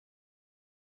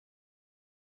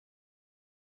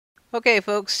Okay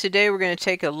folks, today we're going to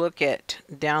take a look at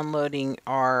downloading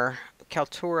our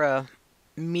Kaltura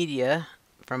media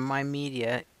from My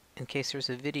Media in case there's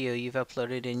a video you've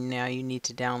uploaded and now you need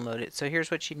to download it. So here's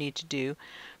what you need to do.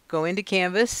 Go into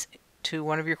Canvas to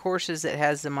one of your courses that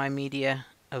has the My Media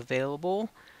available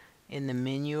in the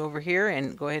menu over here,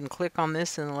 and go ahead and click on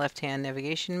this in the left hand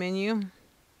navigation menu.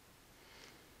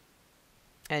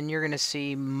 And you're going to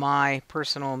see My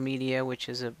Personal Media, which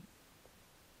is a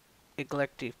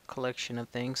eclectic collection of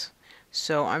things.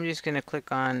 So I'm just going to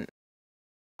click on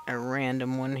a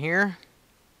random one here.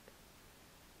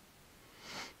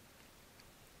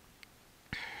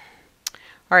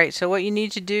 Alright, so what you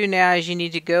need to do now is you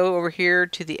need to go over here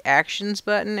to the Actions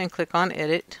button and click on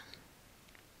Edit.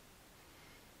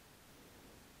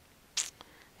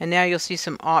 And now you'll see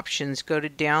some options. Go to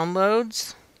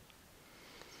Downloads.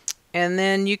 And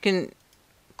then you can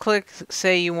click,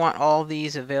 say you want all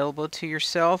these available to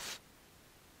yourself.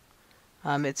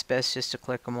 It's best just to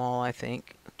click them all, I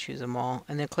think. Choose them all.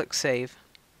 And then click Save.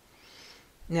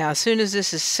 Now, as soon as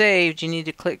this is saved, you need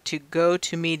to click to Go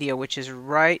to Media, which is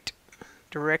right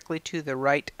directly to the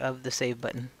right of the Save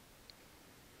button.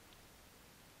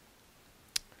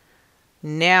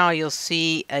 Now you'll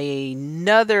see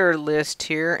another list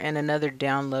here and another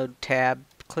download tab.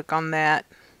 Click on that.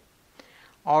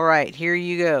 Alright, here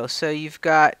you go. So you've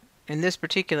got, in this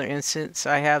particular instance,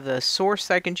 I have the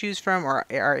source I can choose from, or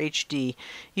HD.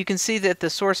 You can see that the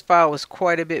source file was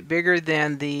quite a bit bigger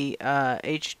than the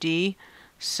HD.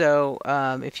 So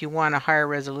if you want a higher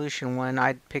resolution one,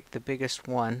 I'd pick the biggest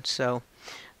one. So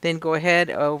then go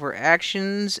ahead over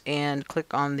Actions and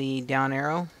click on the down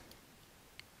arrow.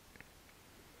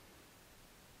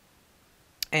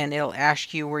 And it'll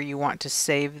ask you where you want to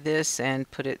save this and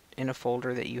put it in a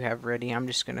folder that you have ready. I'm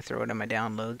just going to throw it in my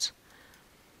downloads.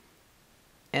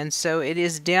 And so it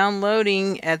is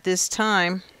downloading at this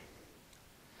time.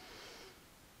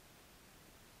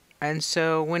 And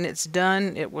so when it's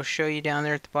done, it will show you down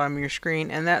there at the bottom of your screen.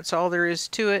 And that's all there is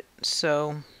to it.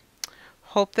 So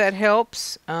hope that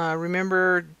helps.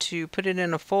 Remember to put it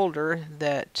in a folder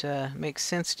that makes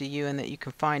sense to you and that you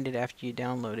can find it after you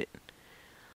download it.